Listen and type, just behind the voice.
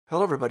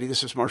Hello, everybody.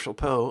 This is Marshall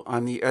Poe.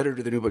 I'm the editor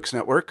of the New Books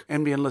Network.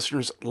 NBN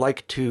listeners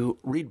like to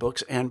read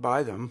books and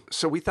buy them.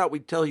 So we thought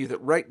we'd tell you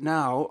that right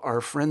now, our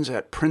friends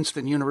at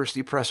Princeton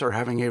University Press are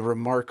having a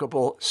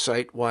remarkable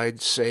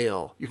site-wide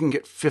sale. You can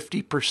get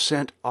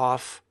 50%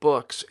 off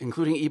books,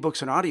 including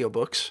ebooks and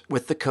audiobooks,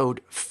 with the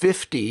code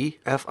 50,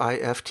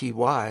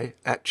 F-I-F-T-Y,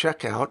 at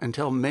checkout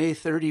until May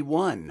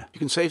 31. You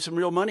can save some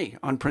real money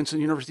on Princeton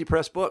University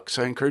Press books.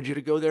 I encourage you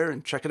to go there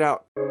and check it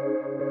out.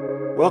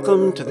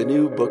 Welcome to the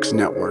New Books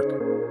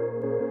Network.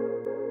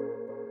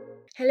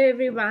 Hello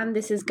everyone,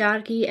 this is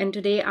Gargi, and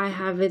today I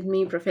have with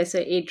me Professor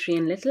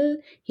Adrian Little.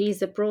 He is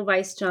the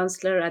Pro-Vice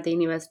Chancellor at the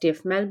University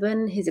of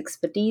Melbourne. His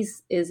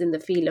expertise is in the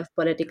field of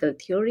political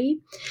theory.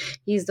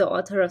 He is the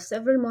author of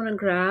several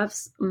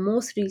monographs,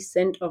 most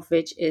recent of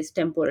which is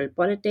Temporal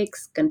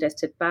Politics,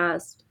 Contested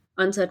Past,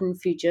 Uncertain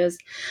Futures,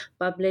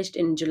 published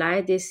in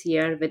July this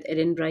year with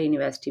Edinburgh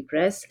University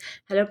Press.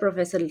 Hello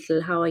Professor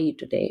Little, how are you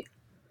today?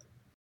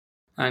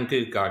 I'm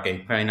good,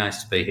 Gargi. Very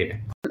nice to be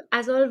here.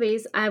 As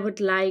always, I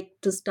would like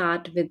to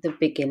start with the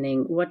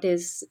beginning. What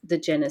is the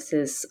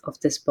genesis of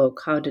this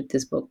book? How did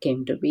this book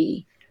came to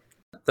be?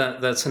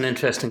 That's an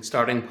interesting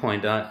starting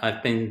point.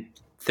 I've been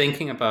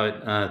thinking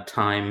about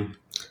time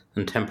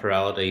and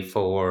temporality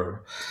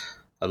for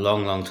a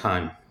long, long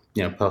time,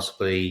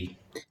 possibly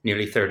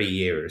nearly 30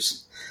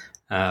 years.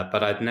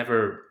 But I'd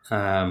never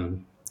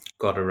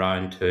got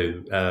around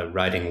to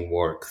writing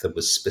work that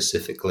was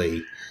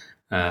specifically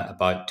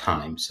about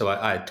time. So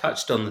I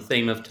touched on the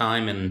theme of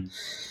time in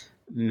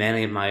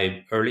many of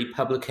my early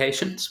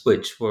publications,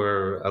 which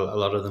were, a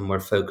lot of them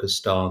were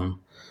focused on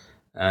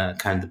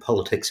kind of the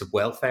politics of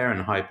welfare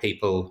and how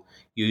people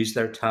use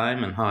their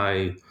time and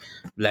how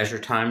leisure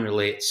time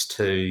relates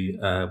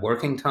to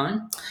working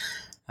time.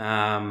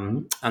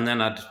 And then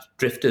I'd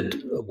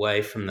drifted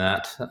away from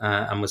that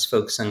and was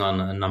focusing on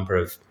a number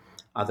of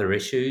other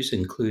issues,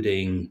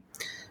 including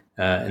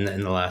in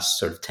the last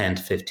sort of 10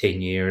 to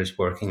 15 years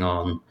working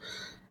on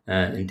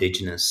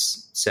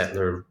Indigenous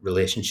settler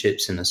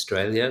relationships in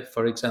Australia,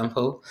 for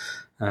example.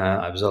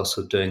 I was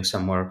also doing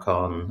some work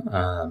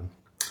on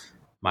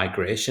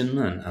migration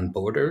and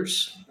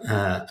borders.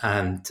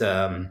 And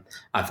I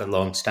have a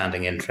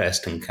long-standing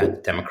interest in kind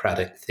of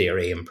democratic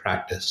theory and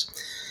practice.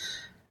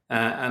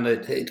 And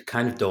it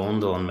kind of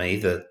dawned on me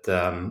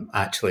that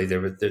actually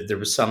there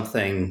was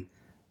something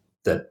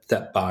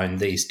that bound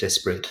these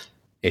disparate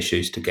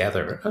issues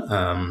together,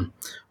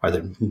 or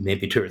there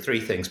maybe two or three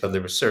things, but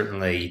there was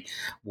certainly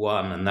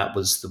one, and that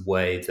was the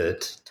way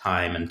that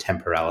time and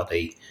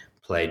temporality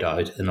played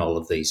out in all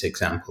of these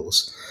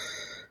examples.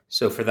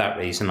 So for that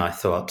reason, I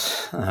thought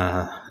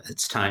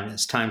it's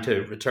time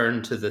to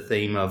return to the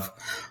theme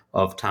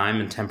of time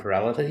and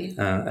temporality.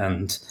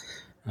 And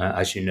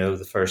as you know,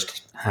 the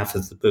first half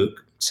of the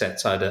book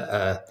sets out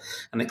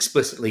an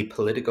explicitly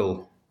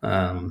political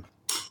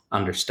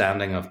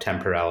understanding of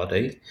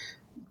temporality,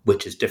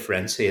 which is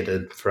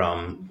differentiated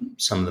from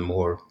some of the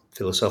more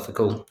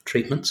philosophical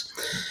treatments,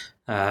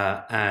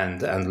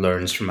 and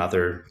learns from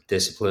other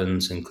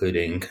disciplines,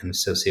 including kind of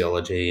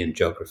sociology and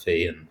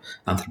geography and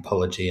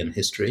anthropology and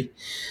history.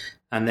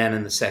 And then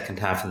in the second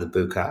half of the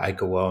book, I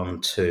go on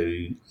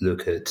to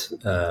look at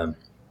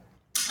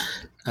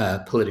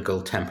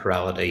political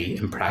temporality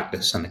in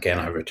practice. And again,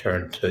 I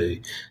return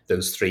to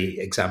those three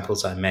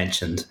examples I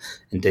mentioned: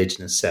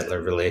 Indigenous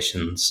settler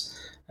relations,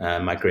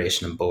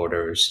 migration and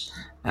borders,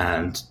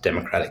 and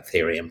democratic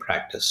theory and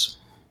practice.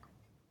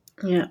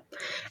 Yeah.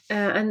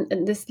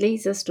 And this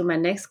leads us to my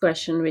next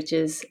question, which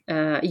is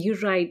you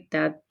write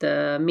that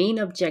the main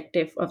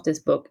objective of this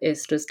book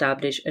is to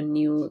establish a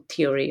new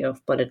theory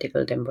of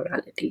political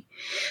temporality.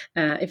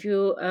 If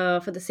you,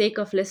 for the sake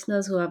of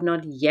listeners who have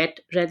not yet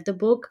read the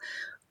book,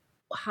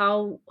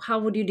 how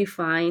would you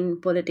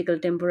define political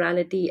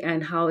temporality,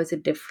 and how is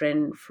it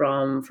different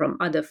from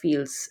other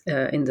fields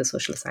in the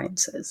social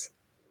sciences?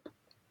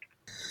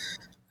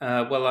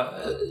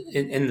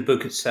 In the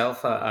book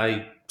itself,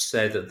 I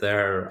say that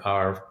there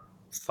are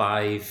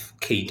 5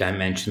 key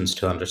dimensions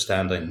to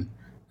understanding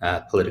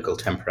political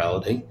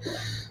temporality.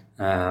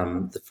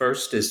 The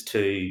first is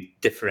to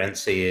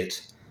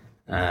differentiate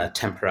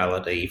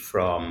temporality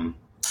from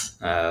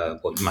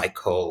what you might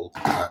call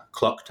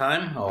clock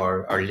time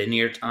or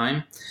linear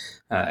time,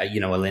 a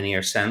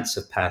linear sense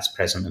of past,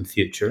 present, and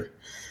future.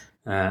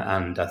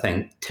 And I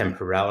think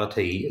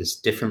temporality is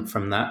different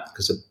from that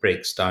because it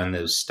breaks down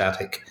those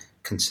static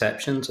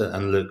conceptions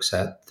and looks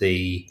at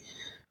the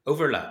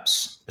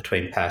overlaps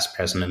between past,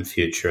 present, and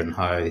future, and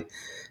how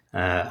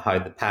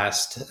the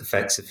past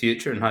affects the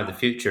future and how the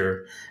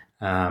future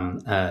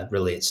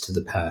relates to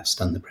the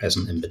past and the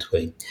present in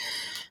between.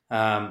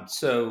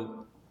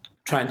 So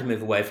trying to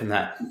move away from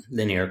that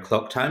linear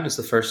clock time is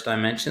the first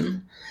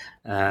dimension.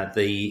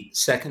 The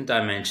second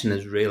dimension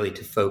is really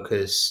to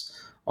focus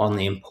on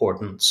the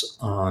importance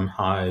on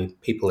how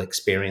people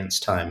experience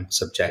time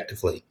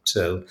subjectively.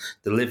 So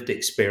the lived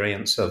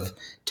experience of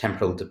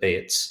temporal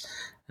debates,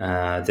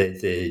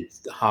 the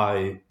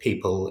how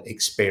people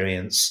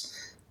experience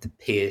the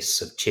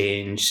pace of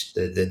change,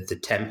 the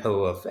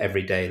tempo of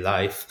everyday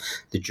life,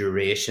 the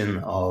duration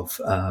of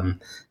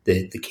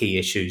the key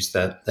issues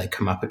that they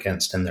come up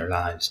against in their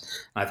lives.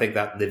 I think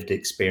that lived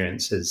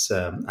experience is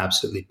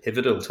absolutely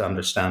pivotal to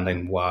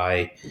understanding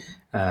why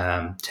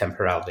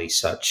temporality is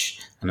such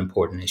an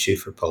important issue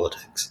for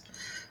politics.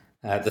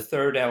 The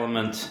third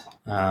element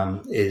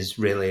is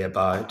really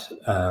about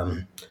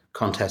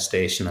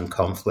contestation and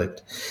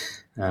conflict.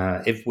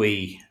 If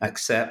we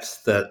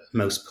accept that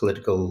most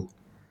political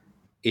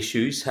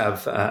issues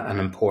have an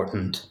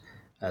important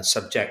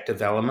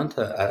subjective element,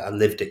 a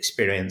lived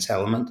experience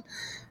element,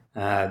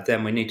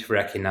 then we need to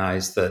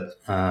recognize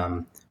that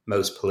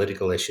most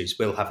political issues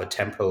will have a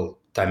temporal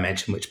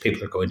dimension which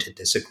people are going to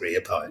disagree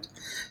about.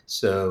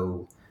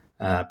 So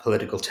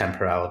political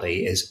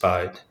temporality is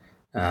about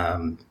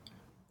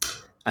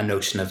a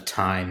notion of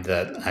time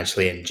that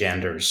actually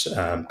engenders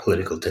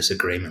political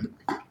disagreement.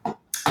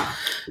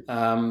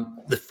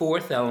 The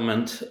fourth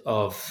element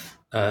of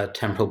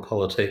temporal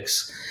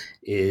politics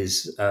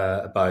is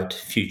about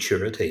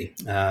futurity.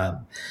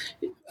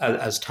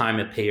 As time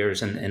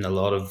appears in a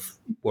lot of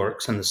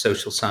works in the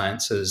social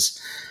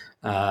sciences,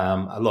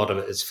 a lot of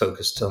it is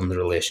focused on the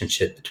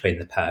relationship between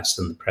the past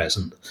and the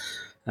present.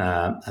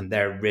 And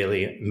they're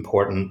really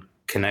important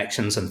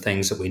connections and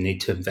things that we need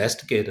to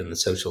investigate in the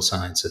social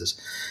sciences.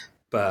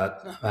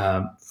 But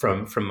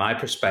from my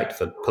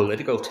perspective,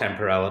 political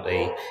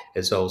temporality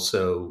is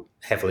also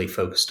heavily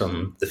focused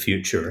on the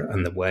future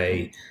and the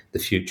way the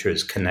future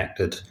is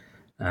connected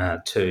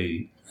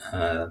to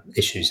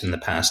issues in the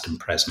past and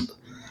present,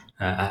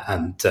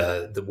 and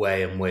the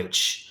way in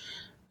which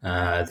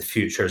the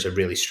future has a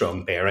really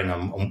strong bearing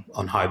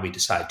on how we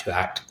decide to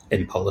act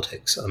in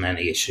politics on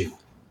any issue.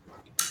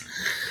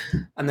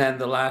 And then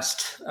the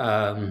last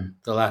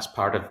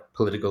part of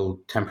political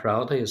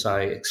temporality, as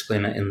I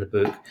explain it in the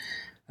book,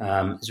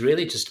 is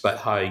really just about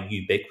how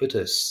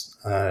ubiquitous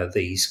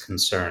these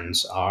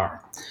concerns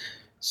are.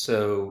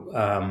 So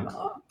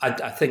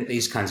I think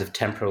these kinds of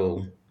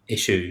temporal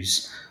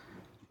issues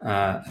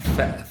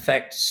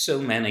affect so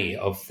many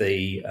of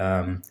the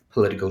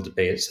political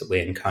debates that we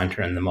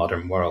encounter in the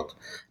modern world.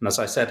 And as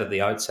I said at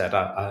the outset,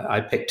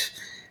 I picked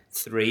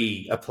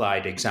 3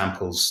 applied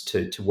examples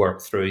to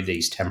work through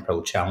these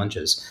temporal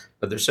challenges,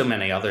 but there's so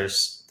many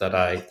others that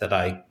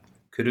I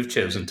could have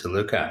chosen to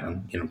look at.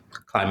 And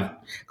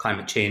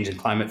climate change and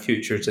climate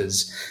futures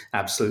is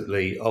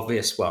absolutely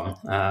obvious one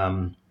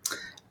that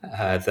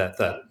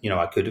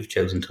I could have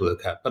chosen to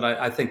look at. But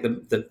I think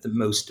the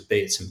most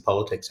debates in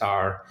politics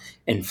are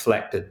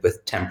inflected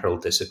with temporal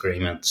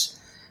disagreements,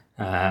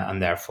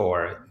 and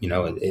therefore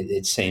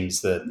it seems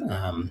that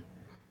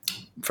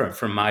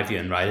from my view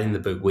in writing the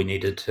book, we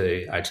needed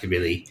to actually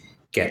really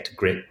get to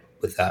grip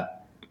with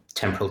that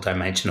temporal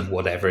dimension of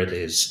whatever it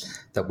is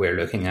that we're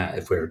looking at,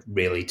 if we're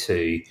really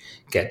to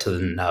get to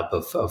the nub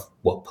of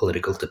what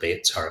political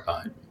debates are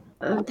about.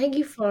 Thank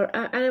you for.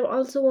 I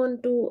also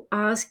want to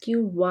ask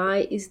you,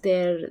 why is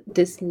there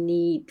this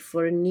need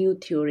for a new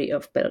theory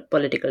of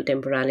political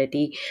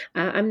temporality?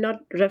 I'm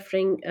not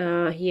referring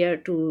here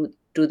to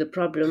the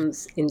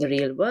problems in the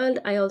real world.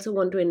 I also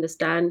want to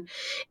understand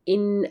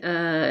in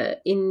the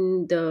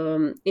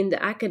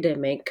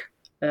academic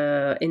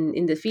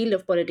in the field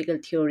of political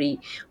theory,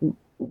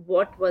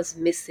 what was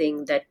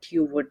missing that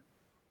you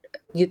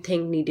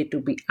think needed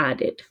to be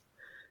added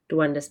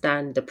to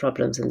understand the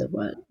problems in the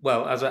world?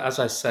 Well, as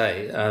I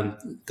say,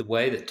 the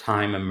way that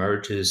time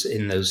emerges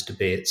in those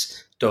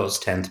debates does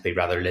tend to be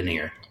rather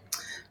linear.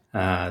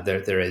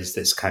 There is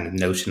this kind of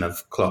notion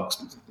of clock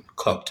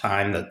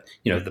time that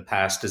the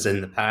past is in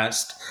the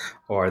past,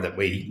 or that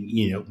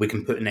we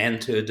can put an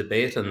end to a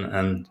debate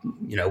and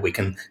we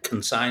can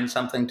consign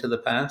something to the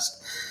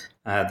past.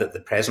 That the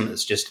present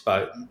is just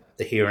about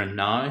the here and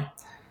now,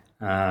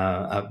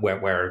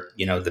 where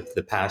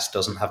the past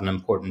doesn't have an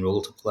important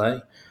role to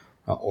play,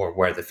 or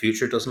where the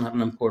future doesn't have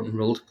an important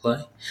role to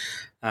play.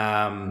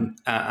 And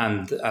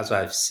as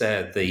I've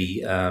said,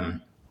 the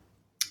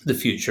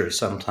future is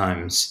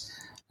sometimes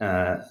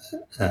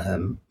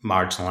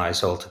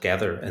marginalized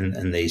altogether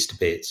in these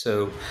debates.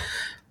 So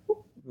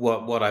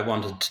what I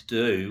wanted to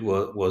do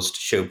was to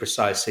show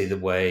precisely the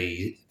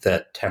way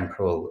that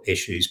temporal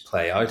issues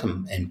play out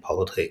in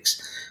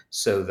politics,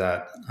 so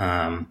that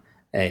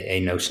a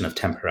notion of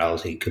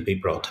temporality could be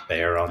brought to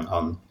bear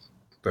on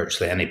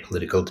virtually any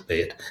political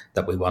debate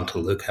that we want to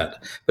look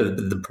at.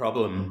 But the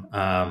problem,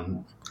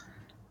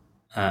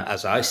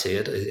 as I see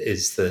it,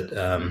 is that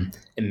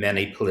in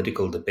many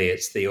political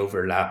debates, the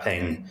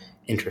overlapping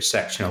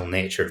intersectional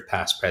nature of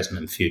past, present,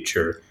 and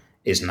future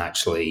isn't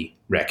actually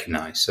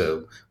recognized.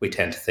 So we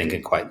tend to think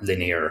in quite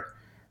linear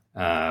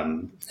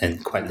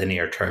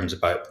terms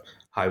about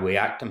how we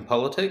act in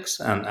politics,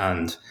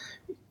 and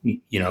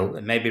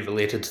it may be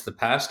related to the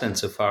past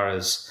insofar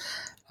as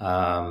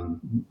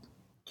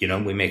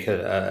we make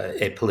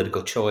a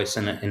political choice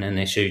in an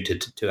issue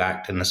to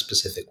act in a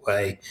specific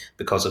way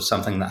because of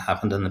something that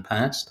happened in the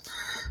past,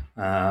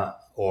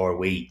 or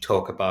we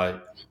talk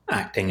about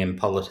acting in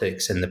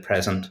politics in the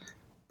present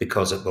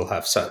because it will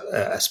have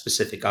a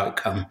specific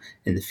outcome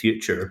in the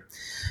future.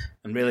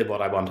 And really,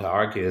 what I want to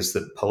argue is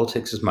that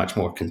politics is much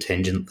more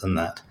contingent than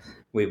that.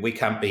 We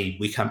can't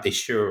be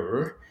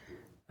sure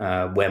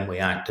when we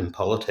act in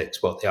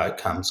politics what the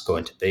outcome is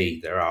going to be.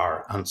 There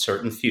are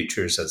uncertain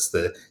futures, as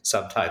the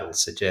subtitle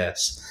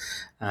suggests,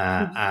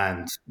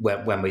 and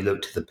when we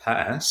look to the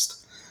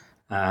past,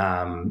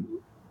 when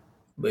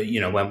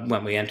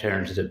we enter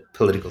into the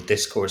political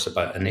discourse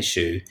about an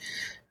issue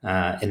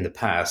in the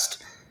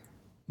past,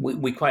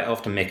 we quite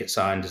often make it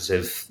sound as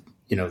if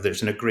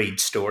there's an agreed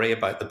story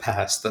about the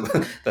past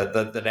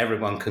that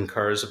everyone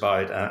concurs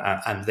about,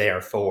 and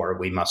therefore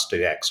we must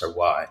do X or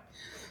Y.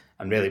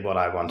 And really what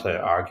I want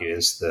to argue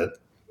is that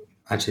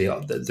actually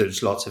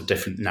there's lots of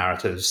different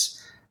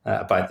narratives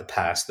about the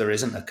past. There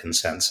isn't a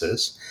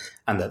consensus,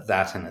 and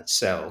that in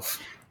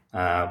itself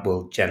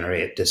will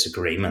generate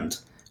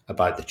disagreement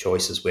about the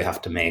choices we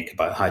have to make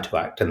about how to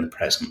act in the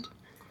present.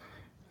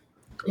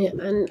 Yeah,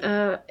 and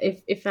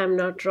if I'm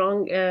not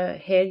wrong,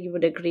 here you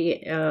would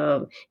agree,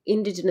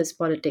 indigenous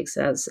politics,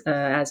 as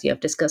you have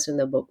discussed in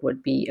the book,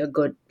 would be a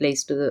good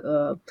place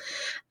to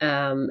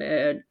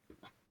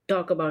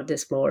talk about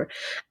this more.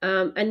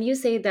 And you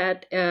say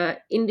that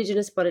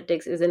indigenous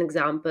politics is an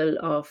example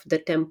of the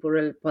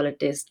temporal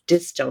politics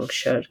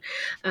disjuncture.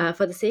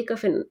 For the sake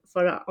of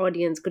for our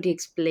audience, could you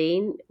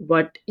explain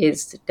what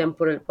is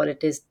temporal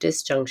politics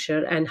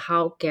disjuncture, and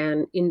how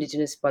can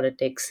indigenous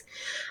politics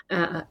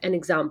an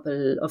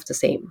example of the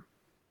same?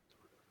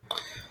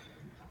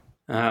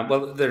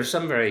 Well, there are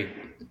some very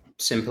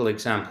simple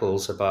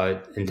examples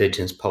about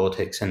indigenous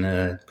politics in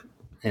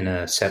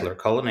a settler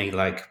colony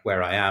like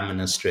where I am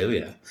in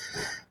Australia,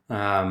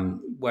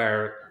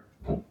 where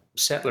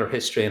settler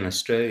history in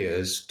Australia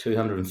is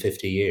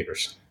 250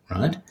 years,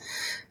 right?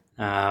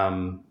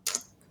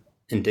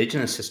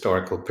 Indigenous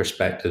historical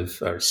perspective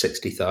are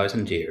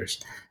 60,000 years.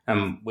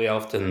 We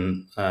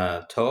often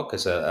talk,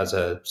 as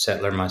a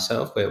settler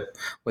myself,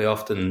 we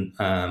often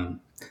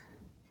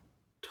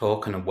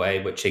talk in a way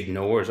which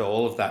ignores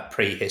all of that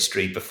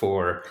prehistory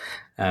before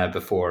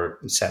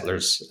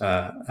settlers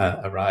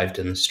arrived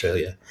in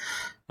Australia,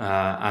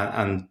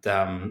 and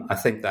I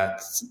think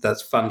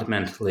that's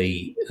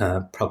fundamentally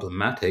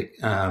problematic.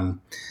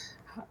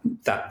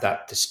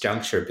 That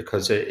disjuncture,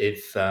 because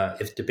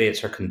if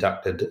debates are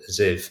conducted as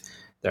if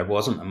there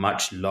wasn't a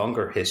much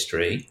longer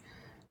history,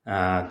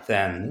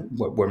 then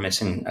we're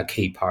missing a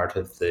key part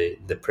of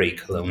the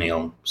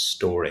pre-colonial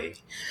story.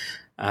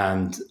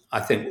 And I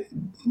think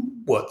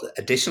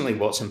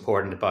what's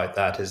important about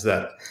that is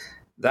that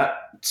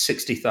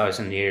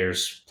 60,000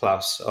 years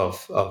plus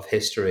of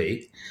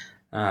history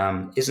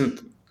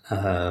isn't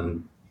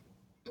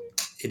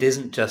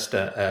just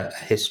a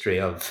history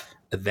of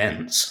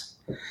events.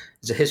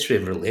 It's a history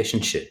of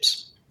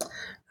relationships.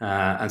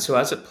 And so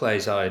as it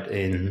plays out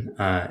in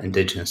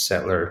Indigenous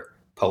settler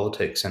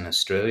politics in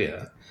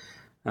Australia,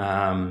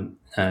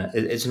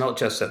 it's not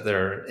just that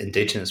there are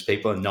Indigenous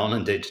people and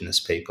non-Indigenous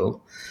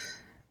people.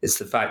 It's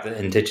the fact that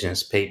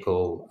Indigenous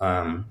people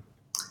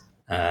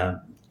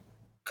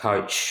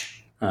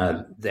couch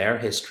their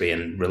history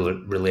in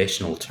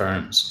relational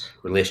terms,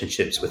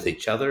 relationships with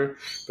each other,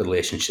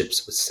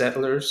 relationships with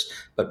settlers,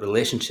 but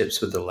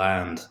relationships with the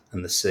land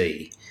and the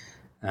sea,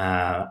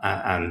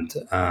 and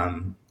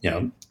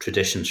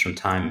traditions from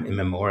time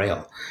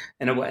immemorial,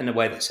 in a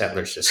way that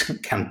settlers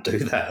just can't do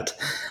that,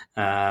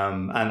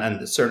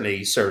 and it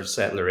certainly serves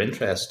settler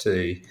interest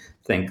to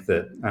think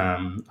that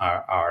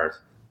our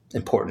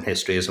important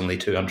history is only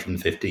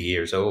 250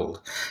 years old.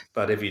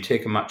 But if you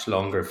take a much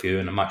longer view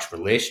and a much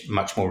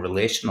more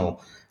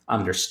relational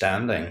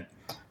understanding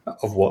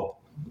of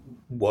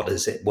what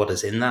is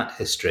in that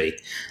history,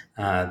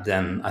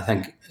 then I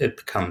think it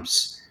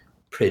becomes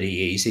pretty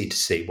easy to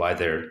see why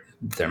there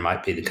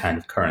might be the kind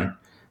of current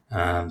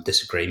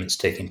disagreements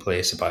taking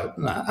place about,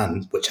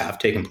 and which have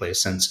taken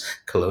place since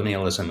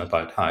colonialism,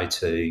 about how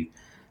to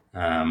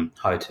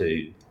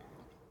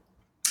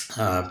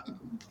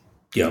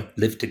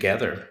live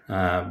together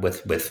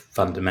with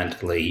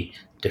fundamentally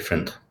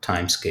different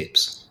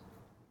timescapes.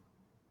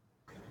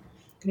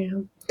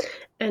 Yeah,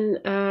 and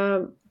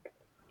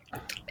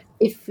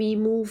if we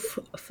move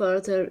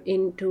further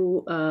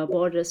into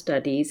border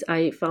studies,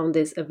 I found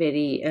this a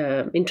very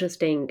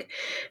interesting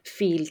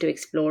field to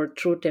explore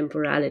through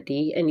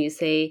temporality. And you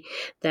say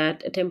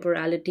that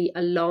temporality,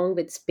 along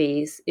with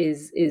space,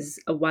 is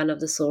one of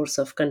the source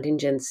of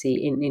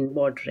contingency in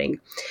bordering.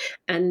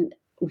 And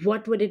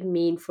what would it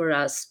mean for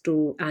us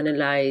to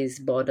analyze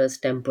borders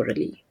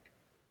temporally?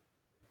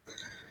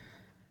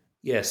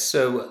 Yes,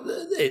 so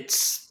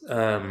it's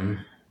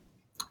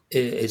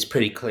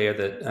pretty clear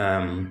that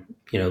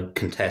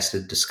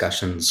contested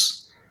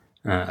discussions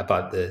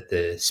about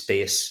the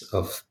space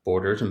of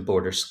borders and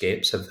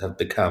borderscapes have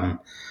become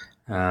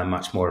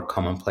much more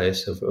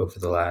commonplace over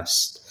the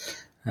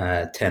last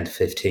 10 to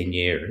 15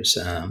 years,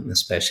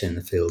 especially in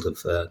the field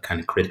of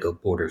kind of critical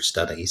border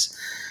studies.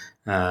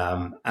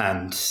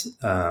 It's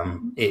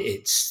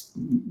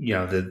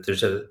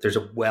there's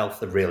a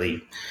wealth of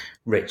really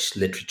rich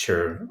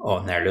literature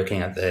on there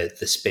looking at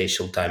the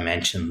spatial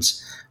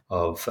dimensions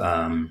of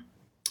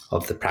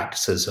the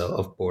practices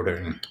of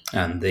bordering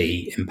and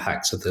the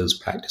impacts of those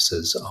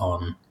practices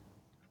on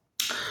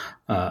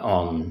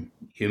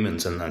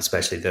humans, and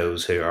especially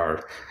those who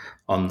are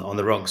on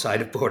the wrong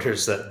side of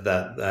borders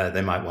that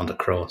they might want to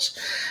cross.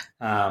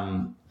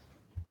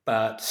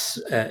 But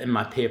in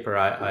my paper,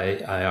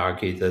 I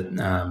argue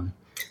that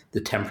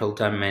the temporal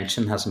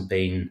dimension hasn't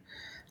been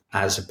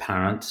as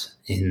apparent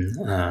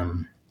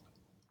in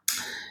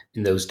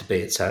those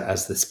debates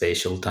as the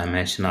spatial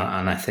dimension,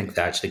 and I think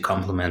they actually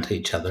complement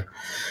each other.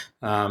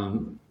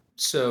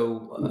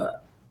 So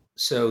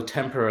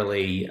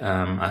temporally,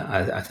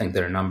 I think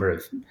there are a number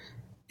of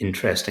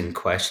interesting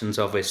questions.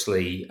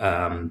 Obviously,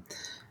 a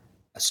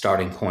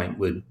starting point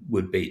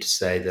would be to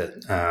say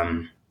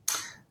that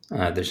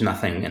there's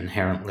nothing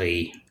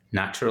inherently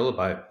natural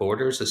about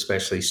borders,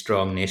 especially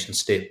strong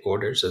nation-state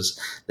borders, as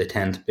they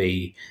tend to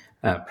be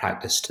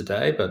practiced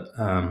today. But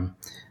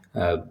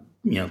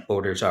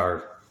borders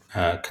are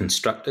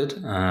constructed,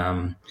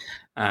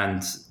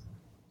 and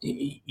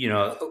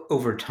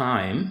over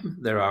time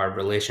there are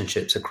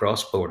relationships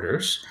across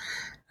borders,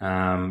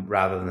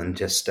 rather than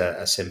just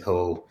a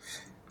simple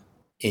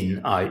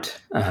in-out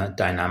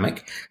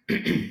dynamic.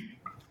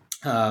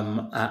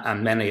 And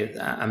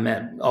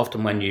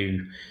often when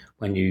you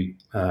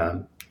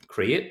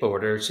create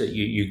borders,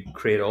 you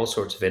create all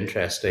sorts of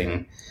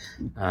interesting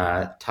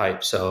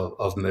types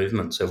of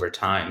movements over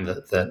time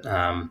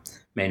that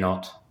may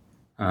not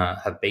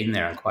have been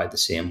there in quite the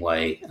same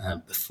way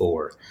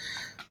before.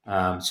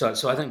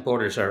 So I think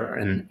borders are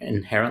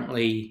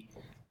inherently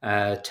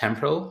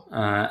temporal,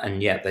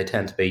 and yet they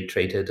tend to be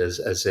treated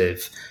as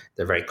if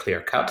they're very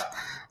clear-cut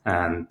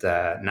and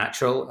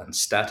natural and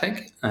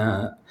static.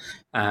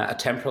 A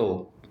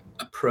temporal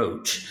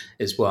approach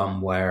is one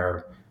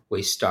where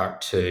we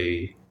start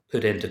to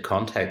put into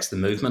context the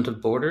movement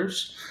of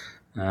borders.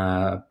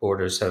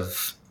 Borders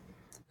have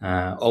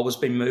always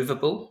been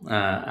movable,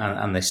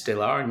 and they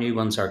still are. New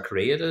ones are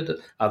created,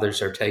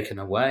 others are taken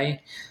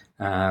away.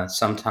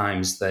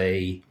 Sometimes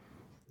they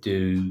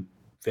do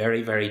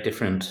very, very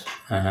different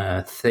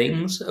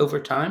things over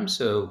time.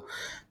 So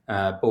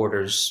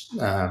borders,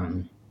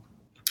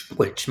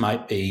 which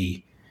might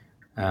be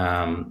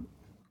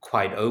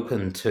quite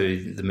open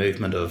to the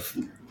movement of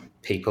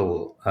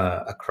people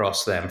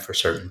across them for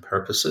certain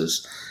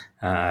purposes.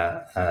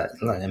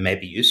 It may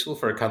be useful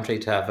for a country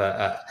to have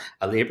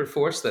a labour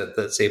force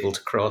that's able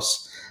to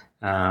cross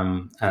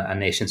a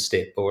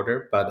nation-state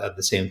border, but at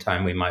the same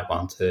time we might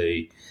want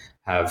to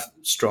have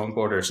strong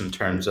borders in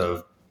terms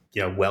of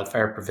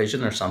welfare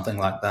provision or something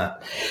like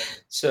that.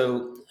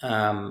 So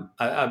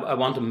I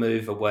want to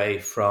move away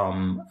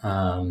from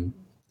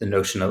the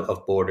notion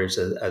of borders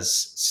as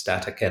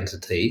static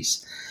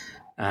entities.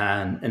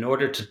 And in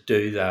order to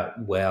do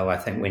that well, I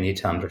think we need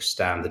to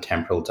understand the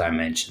temporal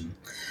dimension.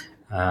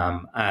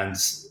 And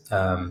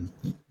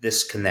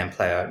this can then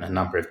play out in a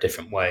number of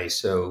different ways.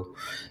 So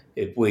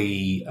if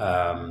we,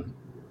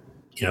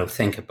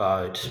 think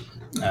about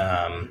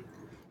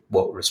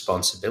what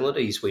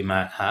responsibilities we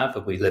might have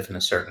if we live in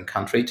a certain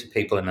country to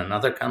people in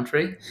another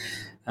country,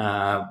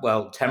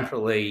 well,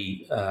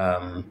 temporally,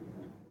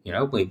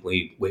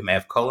 we may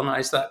have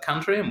colonized that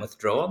country and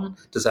withdrawn.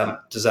 Does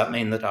that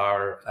mean that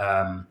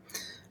our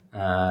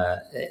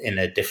in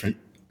a different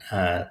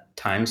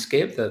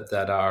timescape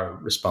that our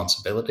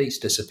responsibilities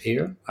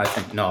disappear? I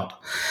think not.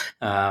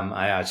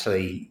 I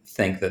actually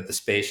think that the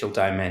spatial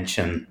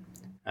dimension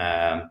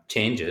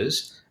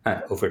changes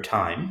over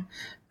time,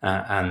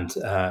 and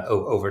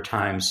over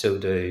time, so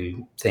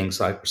do things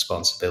like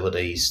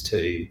responsibilities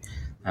to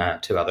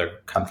other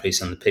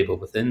countries and the people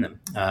within them.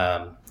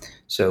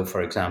 So,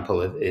 for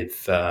example,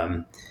 if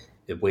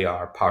we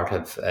are part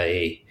of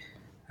a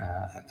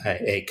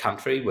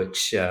country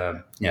which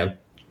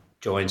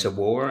joins a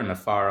war in a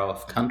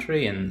far-off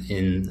country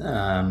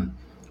to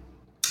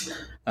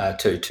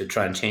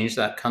try and change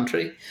that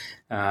country,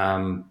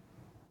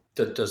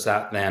 does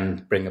that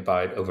then bring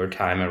about over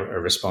time a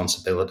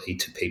responsibility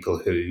to people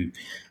who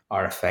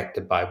are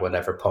affected by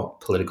whatever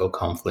political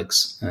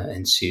conflicts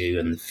ensue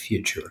in the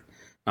future?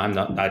 I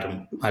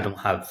don't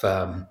have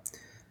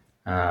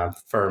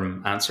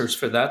firm answers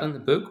for that in the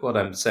book. What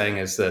I'm saying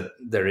is that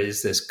there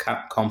is this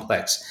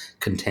complex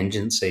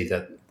contingency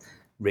that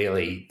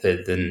really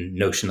the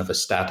notion of a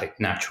static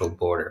natural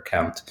border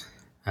can't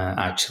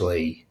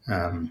actually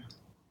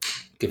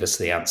give us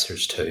the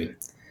answers to.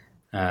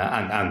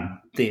 And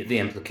the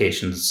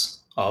implications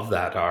of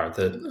that are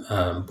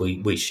that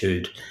we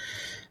should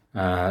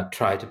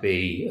try to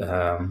be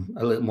a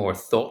little more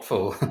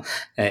thoughtful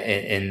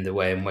in the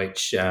way in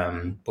which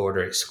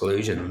border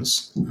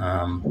exclusions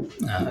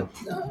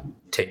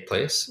take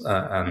place,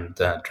 and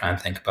try and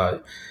think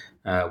about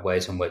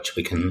ways in which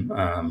we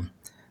can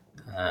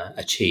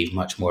achieve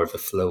much more of a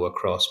flow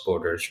across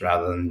borders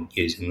rather than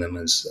using them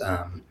as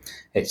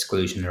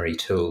exclusionary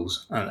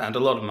tools. And a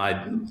lot of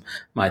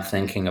my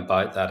thinking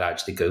about that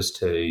actually goes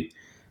to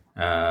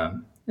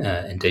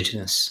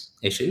indigenous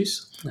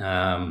issues.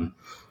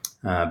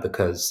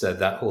 Because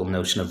that whole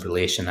notion of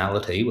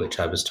relationality, which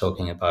I was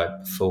talking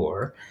about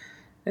before,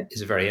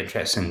 is a very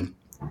interesting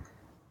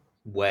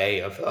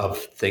way of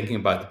thinking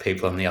about the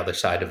people on the other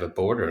side of a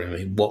border. I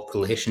mean, what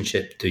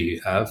relationship do you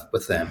have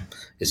with them?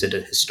 Is it a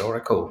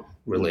historical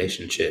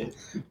relationship?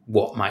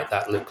 What might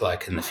that look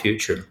like in the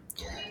future?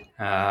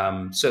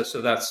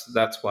 So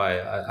that's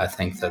why I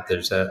think that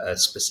there's a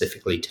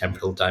specifically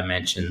temporal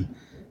dimension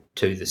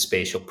to the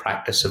spatial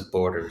practice of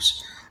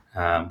borders,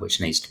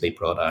 which needs to be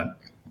brought out.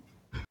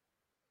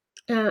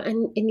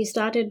 And you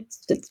started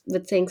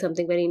with saying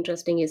something very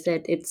interesting. You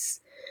said it's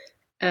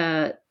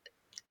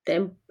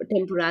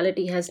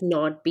temporality has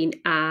not been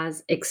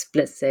as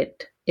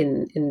explicit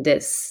in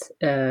this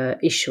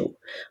issue.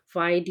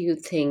 Why do you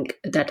think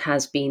that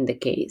has been the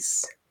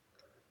case?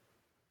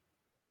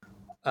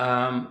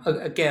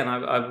 Again,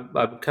 I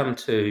would come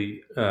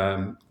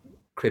to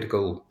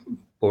critical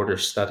border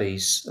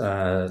studies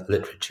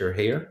literature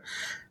here.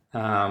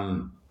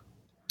 And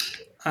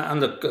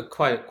look,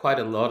 quite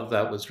a lot of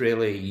that was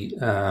really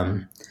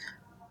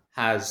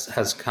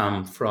has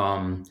come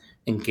from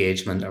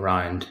engagement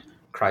around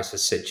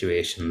crisis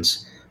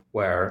situations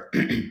where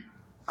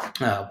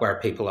where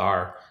people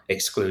are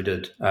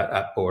excluded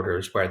at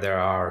borders, where there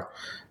are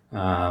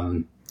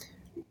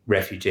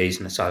refugees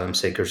and asylum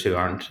seekers who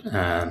aren't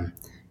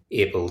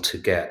able to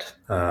get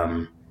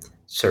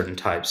certain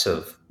types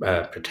of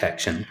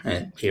protection.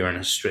 Here in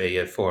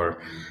Australia,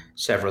 for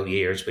several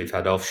years, we've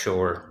had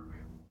offshore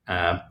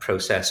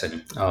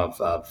processing of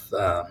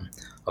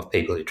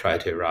people who try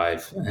to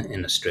arrive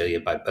in Australia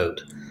by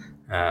boat,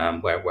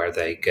 where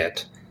they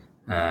get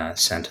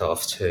sent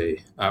off to,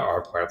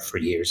 or for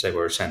years they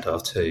were sent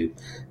off to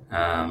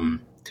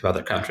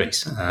other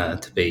countries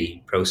to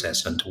be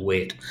processed and to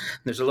wait.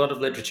 There's a lot of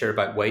literature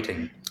about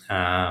waiting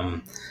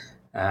and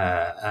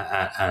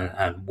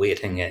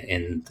waiting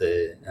in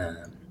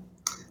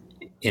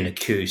a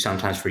queue,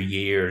 sometimes for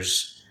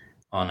years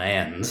on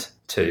end,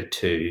 to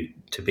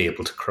be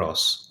able to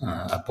cross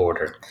a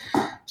border.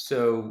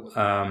 So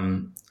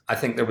I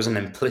think there was an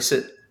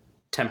implicit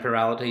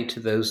temporality to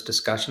those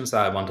discussions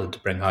that I wanted to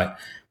bring out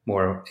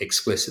more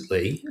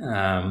explicitly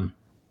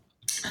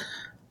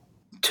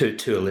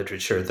to a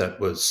literature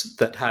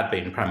that had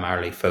been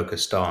primarily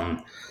focused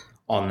on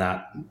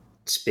that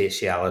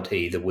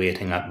spatiality, the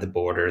waiting at the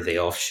border, the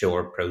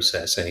offshore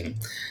processing,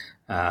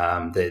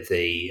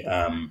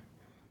 the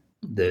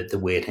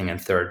waiting in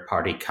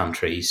third-party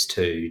countries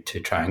to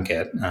try and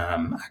get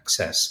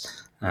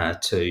access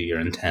to your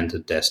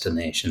intended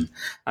destination.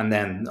 And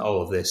then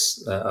all of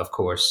this, of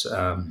course,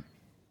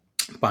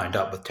 bound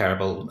up with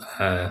terrible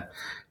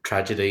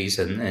tragedies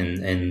in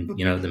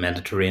the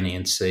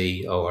Mediterranean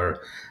Sea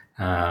or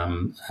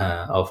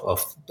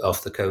off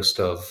the coast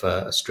of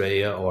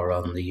Australia or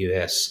on the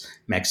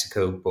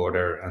US-Mexico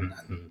border and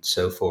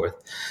so forth.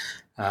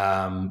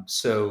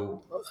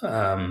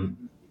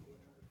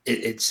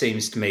 It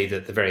seems to me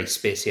that the very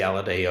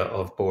spatiality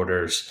of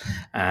borders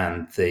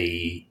and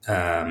the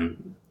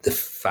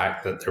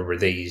fact that there were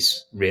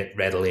these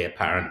readily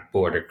apparent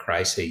border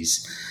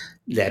crises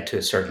led to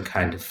a certain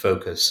kind of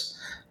focus,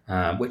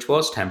 which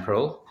was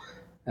temporal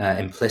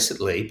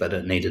implicitly, but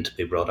it needed to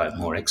be brought out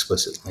more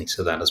explicitly.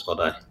 So that is what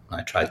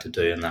I tried to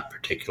do in that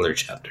particular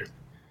chapter.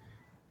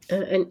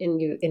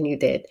 And you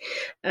did,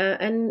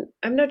 and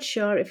I'm not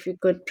sure if you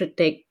could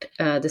predict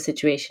the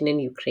situation in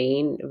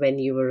Ukraine when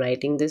you were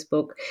writing this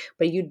book,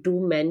 but you do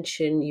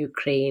mention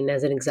Ukraine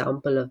as an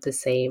example of the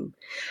same.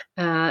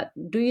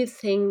 Do you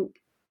think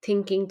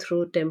thinking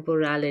through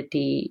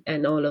temporality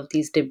and all of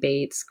these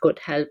debates could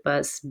help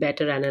us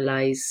better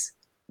analyze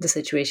the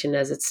situation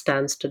as it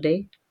stands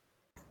today?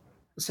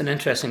 It's an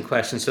interesting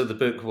question. So the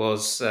book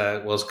was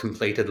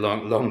completed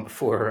long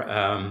before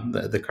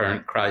the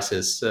current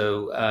crisis.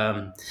 So,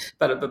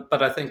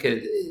 but I think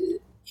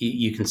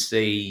you can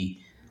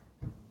see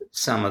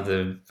some of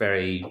the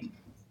very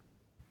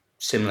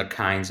similar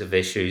kinds of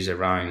issues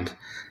around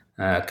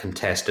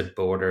contested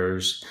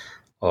borders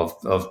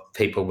of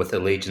people with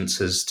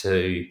allegiances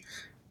to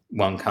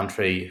one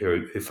country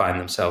who find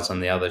themselves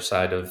on the other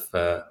side of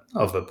a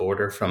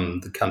border from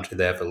the country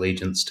they have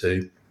allegiance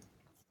to.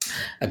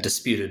 A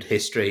disputed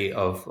history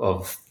of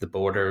the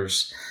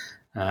borders.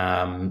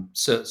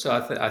 So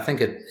I think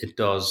it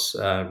does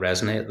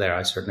resonate there.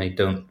 I certainly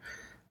don't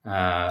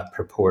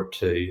purport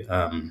to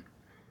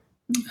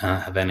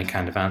have any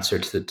kind of answer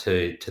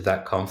to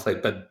that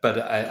conflict, but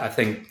I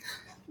think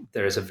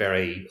there is a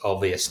very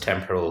obvious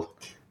temporal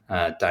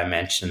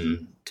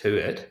dimension to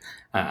it,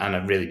 and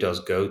it really does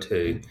go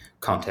to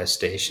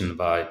contestation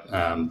about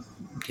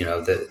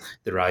the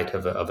right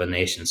of a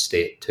nation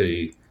state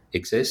to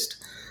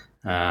exist.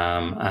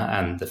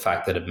 And the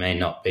fact that it may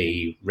not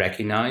be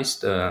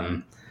recognized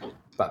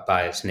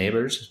by its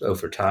neighbours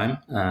over time,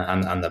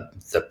 and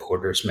the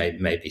borders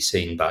may be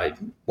seen by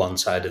one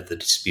side of the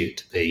dispute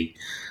to be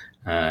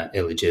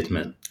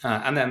illegitimate,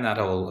 and then that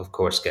all, of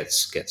course,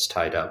 gets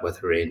tied up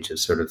with a range of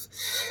sort of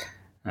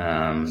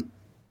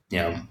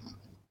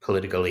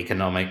political,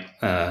 economic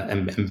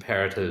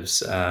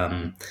imperatives,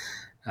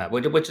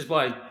 which is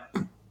why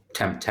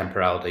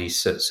temporality is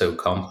so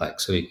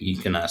complex. So you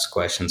can ask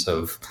questions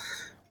of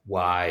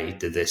why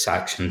did this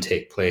action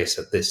take place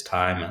at this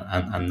time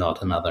and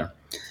not another.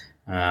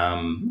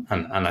 And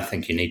I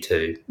think you need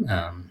to,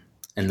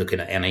 in looking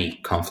at any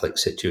conflict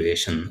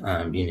situation,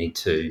 you need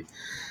to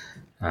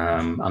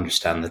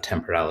understand the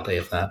temporality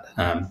of that.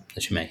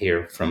 As you may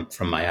hear from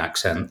my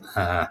accent,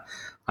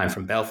 I'm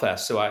from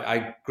Belfast, so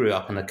I grew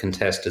up in a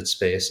contested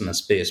space, in a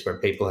space where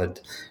people had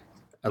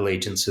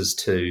allegiances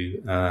to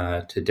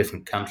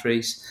different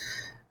countries,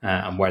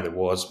 and where there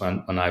was,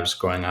 when I was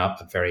growing up,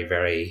 a very,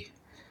 very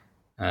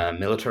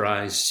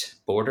militarized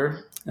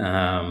border,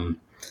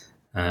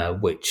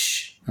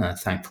 which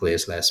thankfully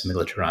is less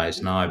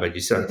militarized now. But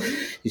you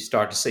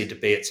start to see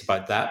debates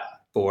about that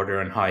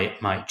border and how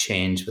it might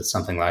change with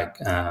something like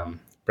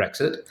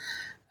Brexit,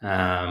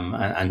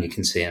 and you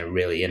can see a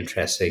really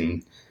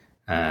interesting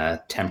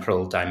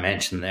temporal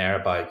dimension there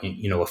about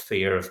a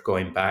fear of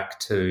going back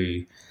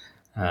to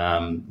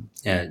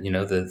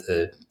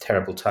the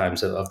terrible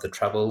times of the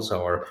Troubles,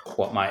 or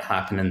what might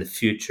happen in the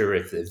future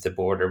if the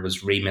border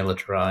was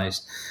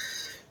remilitarized.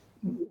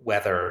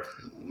 Whether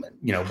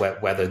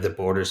the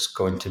border is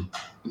going to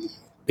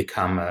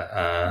become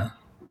a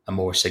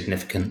more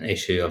significant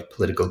issue of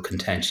political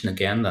contention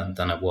again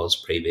than it was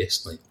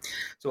previously.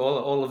 So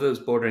all of those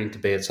bordering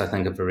debates, I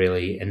think, have a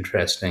really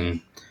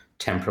interesting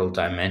temporal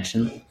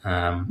dimension.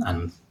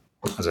 And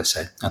as I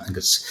say, I think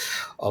it's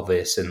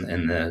obvious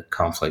in the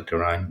conflict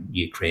around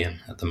Ukraine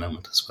at the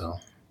moment as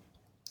well.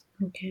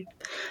 Okay.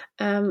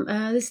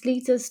 This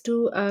leads us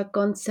to a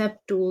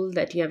concept tool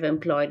that you have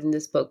employed in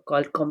this book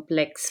called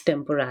complex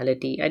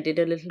temporality. I did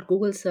a little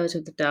Google search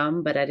of the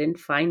term, but I didn't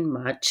find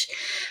much.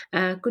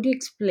 Could you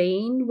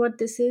explain what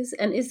this is?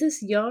 And is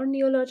this your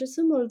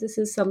neologism, or this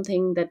is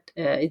something that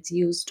is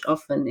used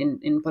often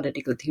in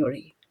political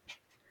theory?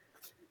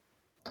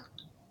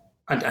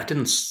 I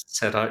didn't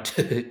set out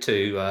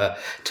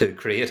to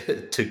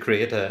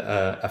create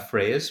a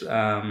phrase.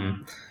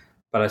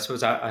 But I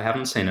suppose I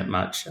haven't seen it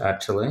much,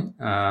 actually.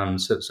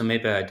 So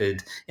maybe I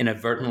did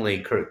inadvertently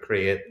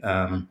create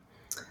that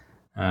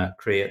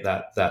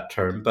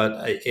term.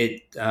 But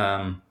it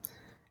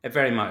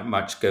very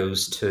much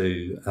goes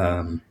to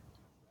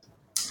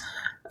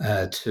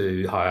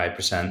how I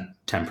present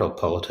temporal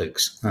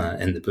politics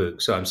in the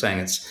book. So I'm saying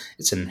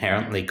it's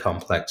inherently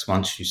complex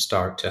once you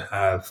start to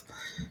have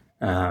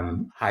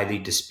highly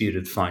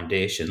disputed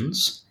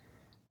foundations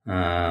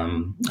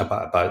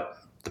about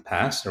the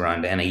past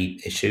around any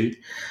issue,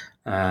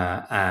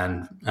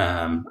 and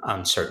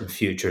uncertain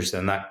futures.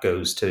 Then that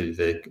goes to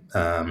the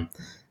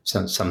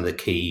some of the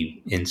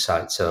key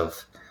insights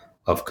of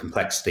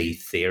complexity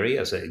theory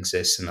as it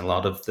exists in a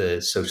lot of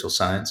the social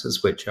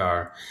sciences, which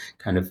are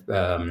kind of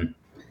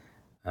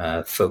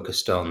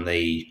focused on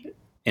the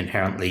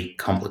inherently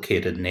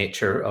complicated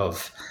nature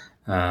of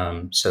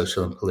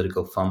social and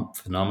political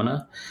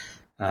phenomena,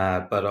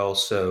 but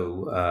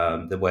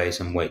also the ways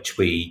in which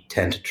we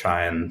tend to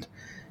try and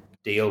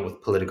deal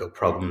with political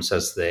problems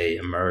as they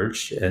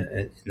emerge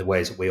in the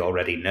ways that we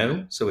already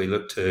know. So we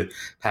look to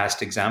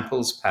past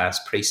examples,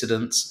 past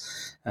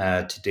precedents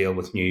to deal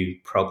with new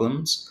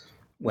problems,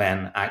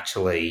 when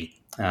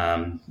actually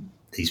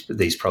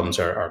these problems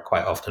are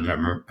quite often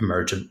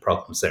emergent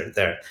problems.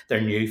 They're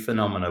new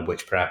phenomena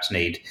which perhaps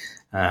need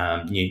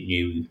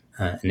new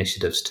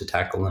initiatives to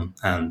tackle them.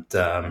 And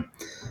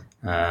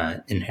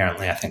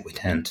inherently, I think we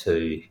tend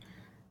to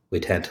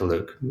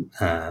look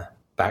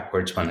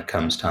backwards when it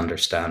comes to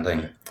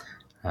understanding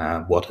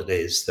what it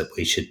is that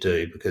we should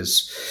do,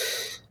 because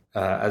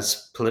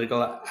as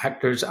political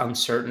actors,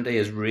 uncertainty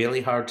is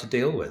really hard to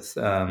deal with.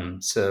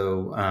 And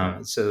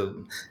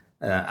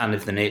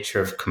if the nature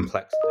of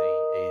complexity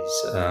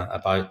is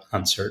about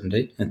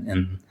uncertainty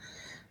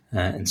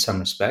in some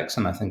respects,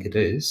 and I think it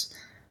is,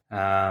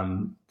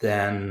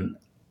 then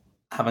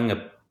having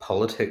a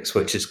politics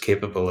which is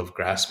capable of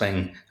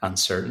grasping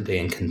uncertainty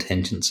and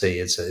contingency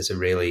is a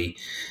really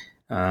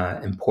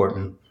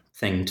important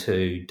thing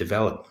to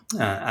develop,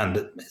 and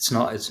it's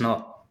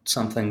not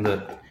something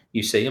that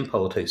you see in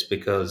politics,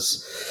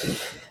 because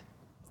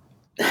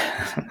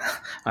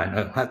I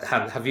know.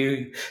 Have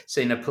you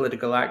seen a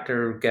political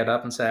actor get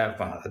up and say,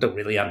 "Well, I don't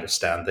really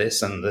understand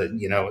this, and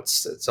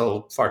it's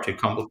all far too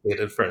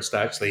complicated for us to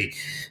actually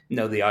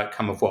know the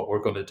outcome of what we're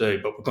going to do,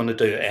 but we're going to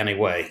do it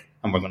anyway,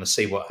 and we're going to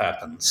see what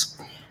happens."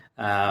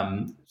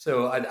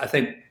 So I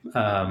think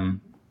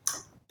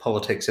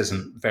politics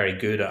isn't very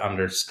good at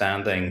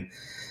understanding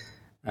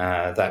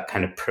that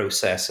kind of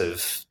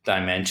processive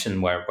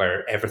dimension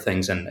where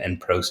everything's in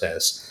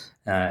process.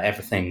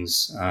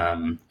 Everything's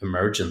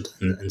emergent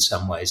in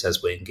some ways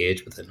as we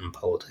engage with it in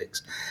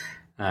politics.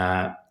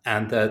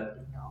 And that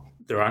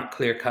there aren't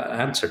clear-cut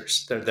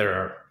answers. There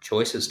are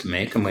choices to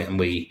make, and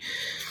we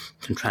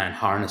can try and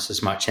harness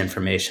as much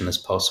information as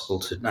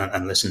possible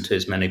and listen to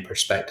as many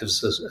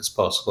perspectives as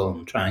possible,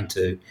 and trying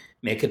to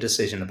make a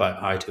decision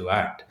about how to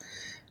act.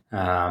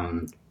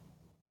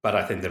 But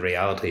I think the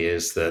reality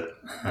is that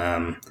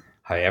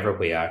how however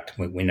we act,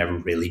 we never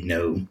really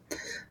know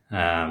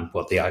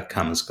what the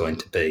outcome is going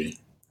to be.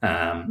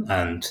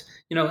 And,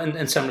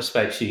 in some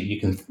respects, you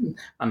can,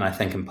 and I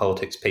think in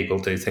politics, people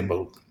do think,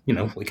 well,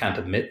 we can't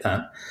admit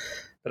that.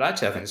 But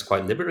actually, I think it's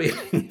quite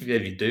liberating if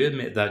you do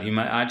admit that. You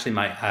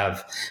might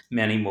have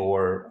many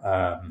more,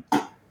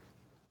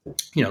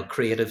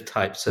 creative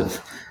types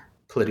of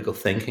political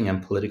thinking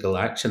and political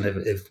action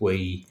if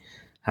we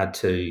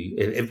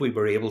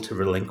were able to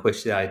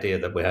relinquish the idea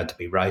that we had to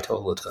be right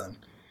all the time.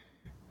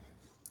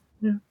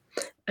 Yeah.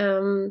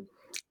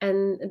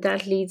 And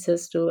that leads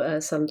us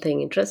to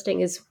something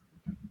interesting is,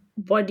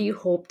 what do you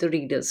hope the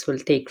readers will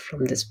take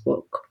from this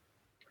book?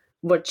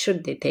 What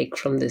should they take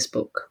from this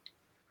book?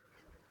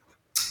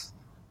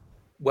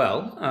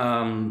 Well,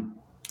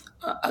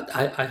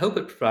 I hope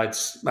it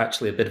provides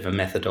actually a bit of a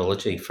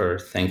methodology for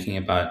thinking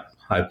about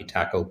how we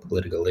tackle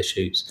political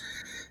issues,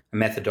 a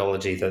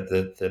methodology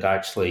that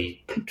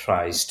actually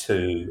tries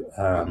to,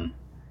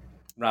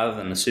 rather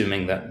than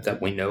assuming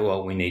that we know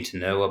all we need to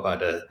know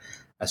about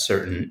a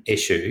certain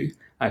issue,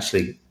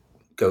 actually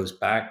goes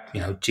back,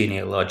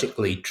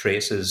 genealogically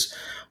traces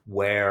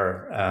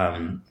where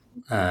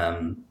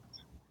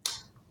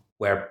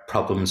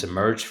problems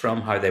emerged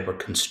from, how they were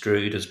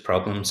construed as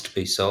problems to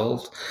be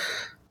solved,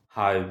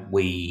 how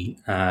we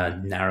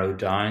narrow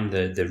down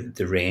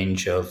the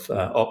range of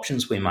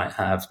options we might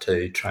have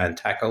to try and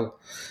tackle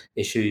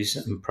issues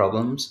and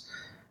problems,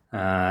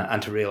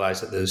 and to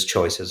realize that those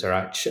choices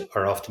are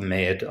often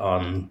made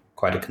on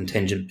quite a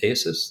contingent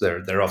basis.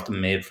 They're often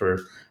made for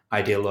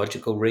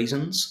ideological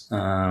reasons,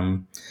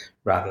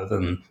 rather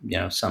than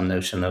some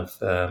notion of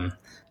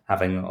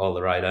having all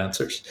the right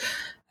answers.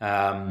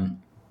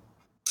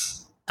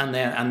 And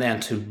then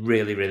to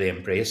really, really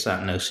embrace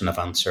that notion of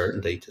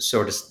uncertainty, to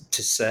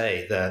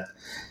say that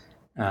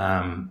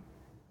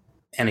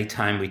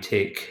anytime we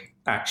take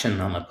action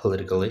on a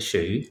political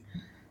issue,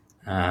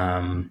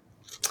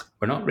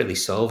 we're not really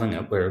solving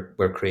it.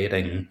 We're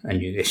creating a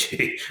new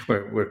issue.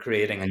 We're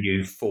creating a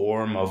new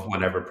form of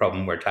whatever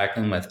problem we're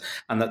tackling with,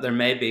 and that there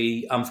may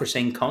be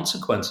unforeseen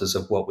consequences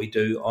of what we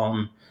do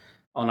on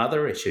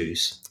other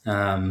issues,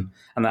 and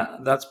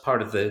that's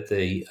part of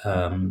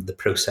the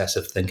process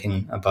of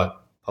thinking about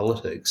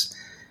politics,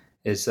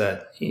 is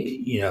that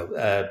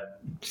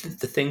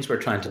the things we're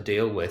trying to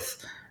deal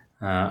with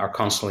are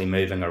constantly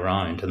moving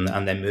around,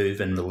 and they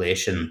move in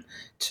relation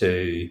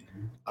to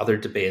other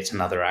debates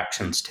and other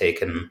actions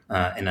taken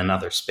in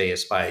another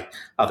space by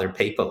other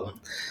people.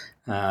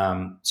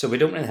 So we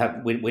don't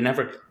really we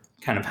never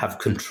kind of have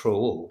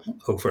control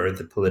over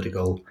the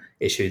political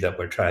issue that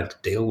we're trying to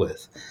deal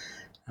with.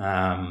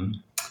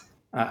 And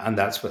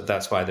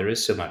that's why there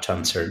is so much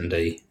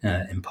uncertainty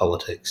in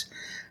politics.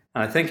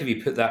 And I think if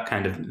you put that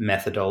kind of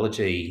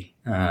methodology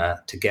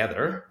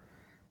together,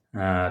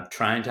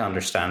 trying to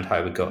understand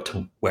how we got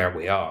to where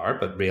we are,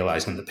 but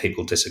realizing that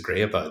people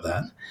disagree about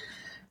that,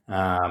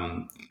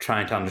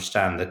 trying to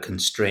understand the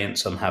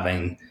constraints on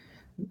having,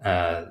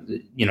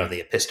 the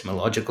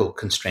epistemological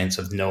constraints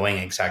of knowing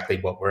exactly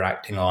what we're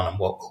acting on and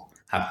what will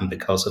happen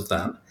because of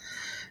that.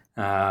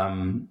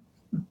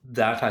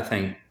 That, I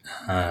think,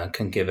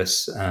 can give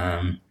us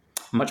a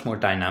much more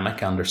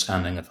dynamic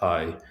understanding of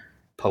how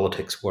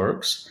politics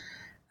works.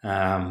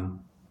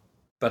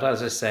 But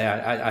as I say,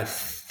 I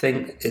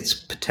think it's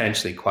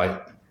potentially quite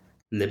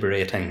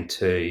liberating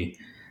to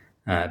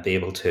be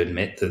able to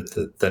admit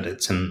that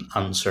it's an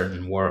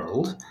uncertain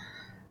world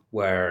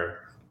where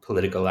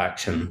political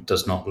action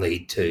does not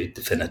lead to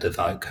definitive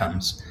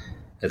outcomes.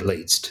 It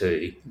leads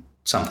to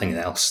something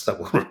else that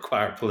will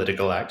require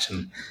political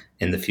action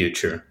in the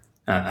future.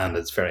 And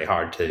it's very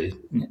hard to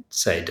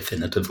say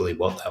definitively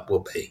what that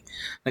will be.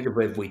 I think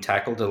if we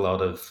tackled a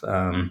lot of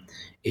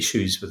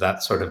issues with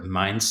that sort of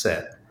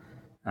mindset,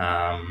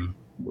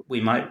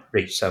 we might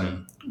reach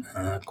some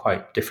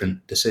quite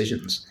different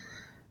decisions.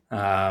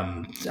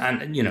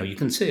 And, you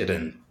can see it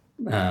in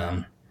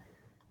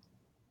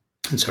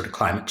sort of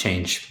climate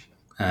change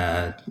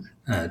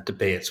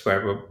debates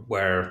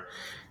where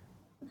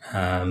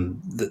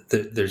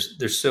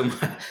there's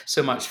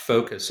so much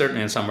focus,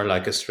 certainly in somewhere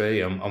like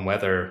Australia, on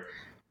whether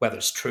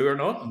it's true or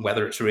not, and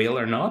whether it's real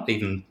or not,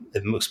 even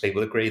if most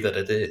people agree that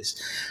it is.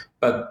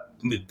 But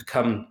we've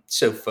become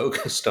so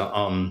focused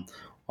on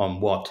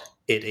what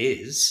it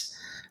is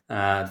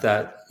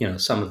that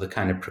some of the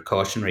kind of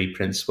precautionary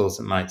principles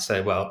that might say,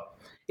 well,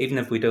 even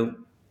if we don't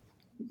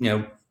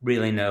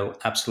really know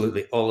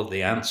absolutely all of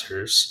the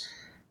answers,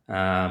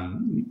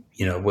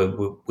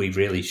 we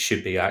really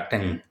should be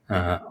acting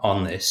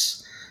on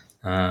this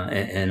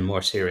in a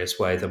more serious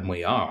way than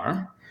we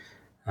are,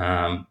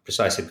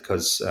 precisely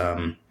because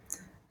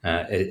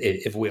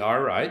if we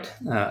are right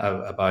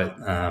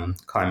about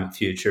climate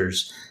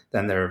futures,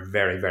 then there are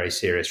very, very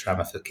serious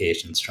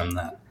ramifications from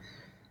that.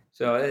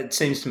 So it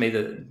seems to me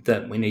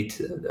that we need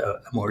a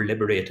more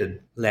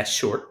liberated, less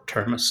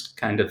short-termist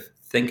kind of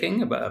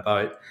thinking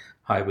about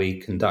how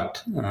we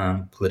conduct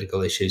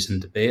political issues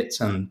and debates.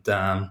 And,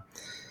 I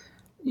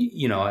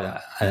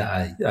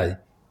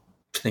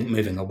think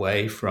moving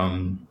away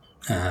from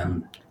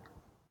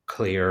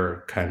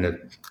clear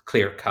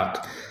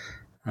cut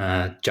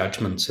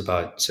judgments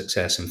about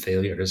success and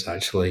failure is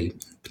actually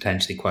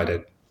potentially quite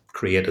a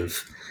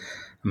creative,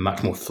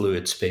 much more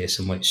fluid space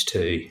in which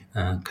to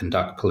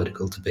conduct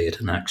political debate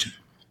and action.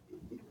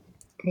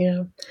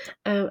 Yeah.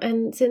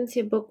 And since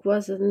your book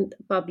wasn't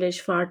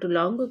published far too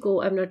long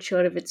ago, I'm not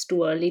sure if it's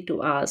too early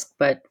to ask,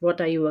 but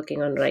what are you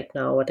working on right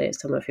now? What are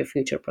some of your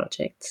future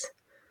projects?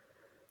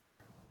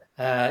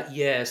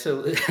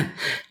 So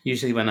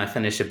usually when I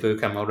finish a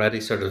book, I'm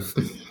already sort of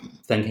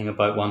thinking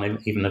about one,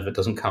 even if it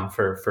doesn't come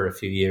for a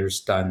few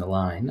years down the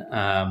line.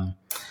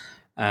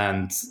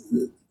 And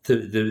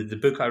the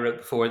book I wrote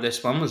before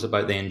this one was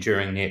about the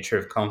enduring nature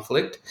of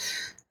conflict.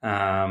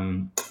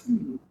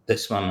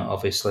 This one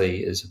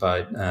obviously is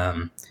about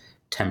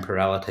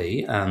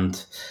temporality,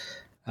 and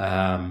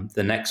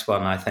the next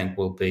one I think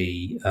will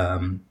be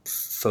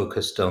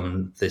focused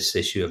on this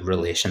issue of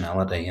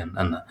relationality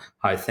and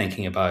how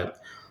thinking about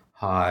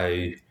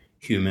how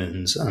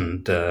humans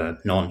and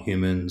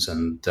non-humans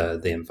and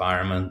the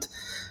environment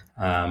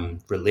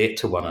relate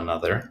to one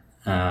another,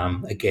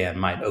 again,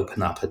 might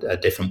open up a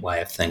different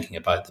way of thinking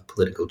about the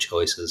political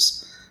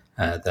choices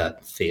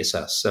that face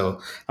us.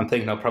 So I'm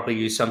thinking I'll probably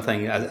use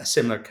something, a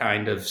similar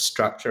kind of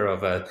structure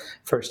of a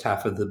first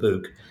half of the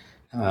book,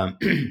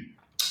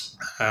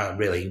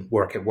 really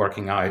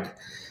working out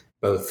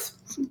both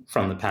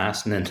from the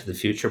past and into the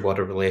future what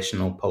a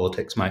relational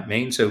politics might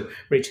mean. So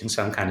reaching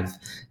some kind of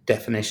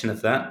definition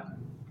of that.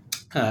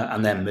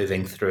 And then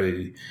moving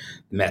through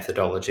the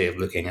methodology of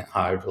looking at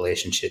how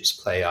relationships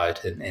play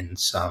out in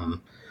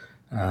some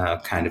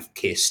kind of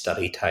case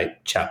study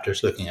type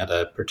chapters, looking at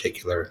a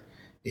particular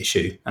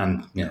issue.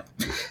 And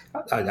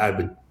I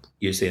would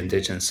use the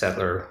Indigenous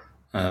settler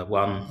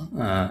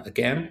one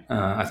again.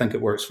 I think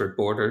it works for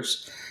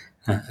borders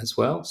as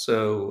well.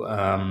 So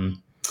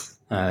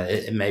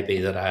it may be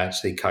that I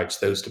actually couch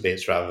those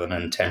debates rather than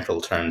in temporal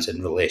terms,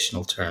 in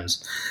relational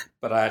terms.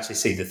 But I actually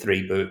see the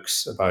three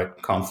books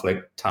about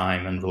conflict,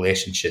 time, and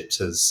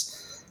relationships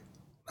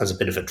as a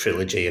bit of a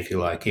trilogy, if you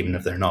like, even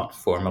if they're not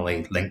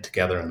formally linked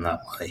together in that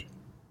way.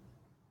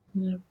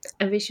 Yeah.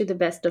 I wish you the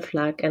best of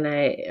luck, and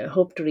I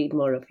hope to read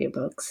more of your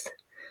books.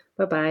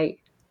 Bye-bye.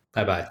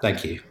 Bye-bye.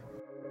 Thank you.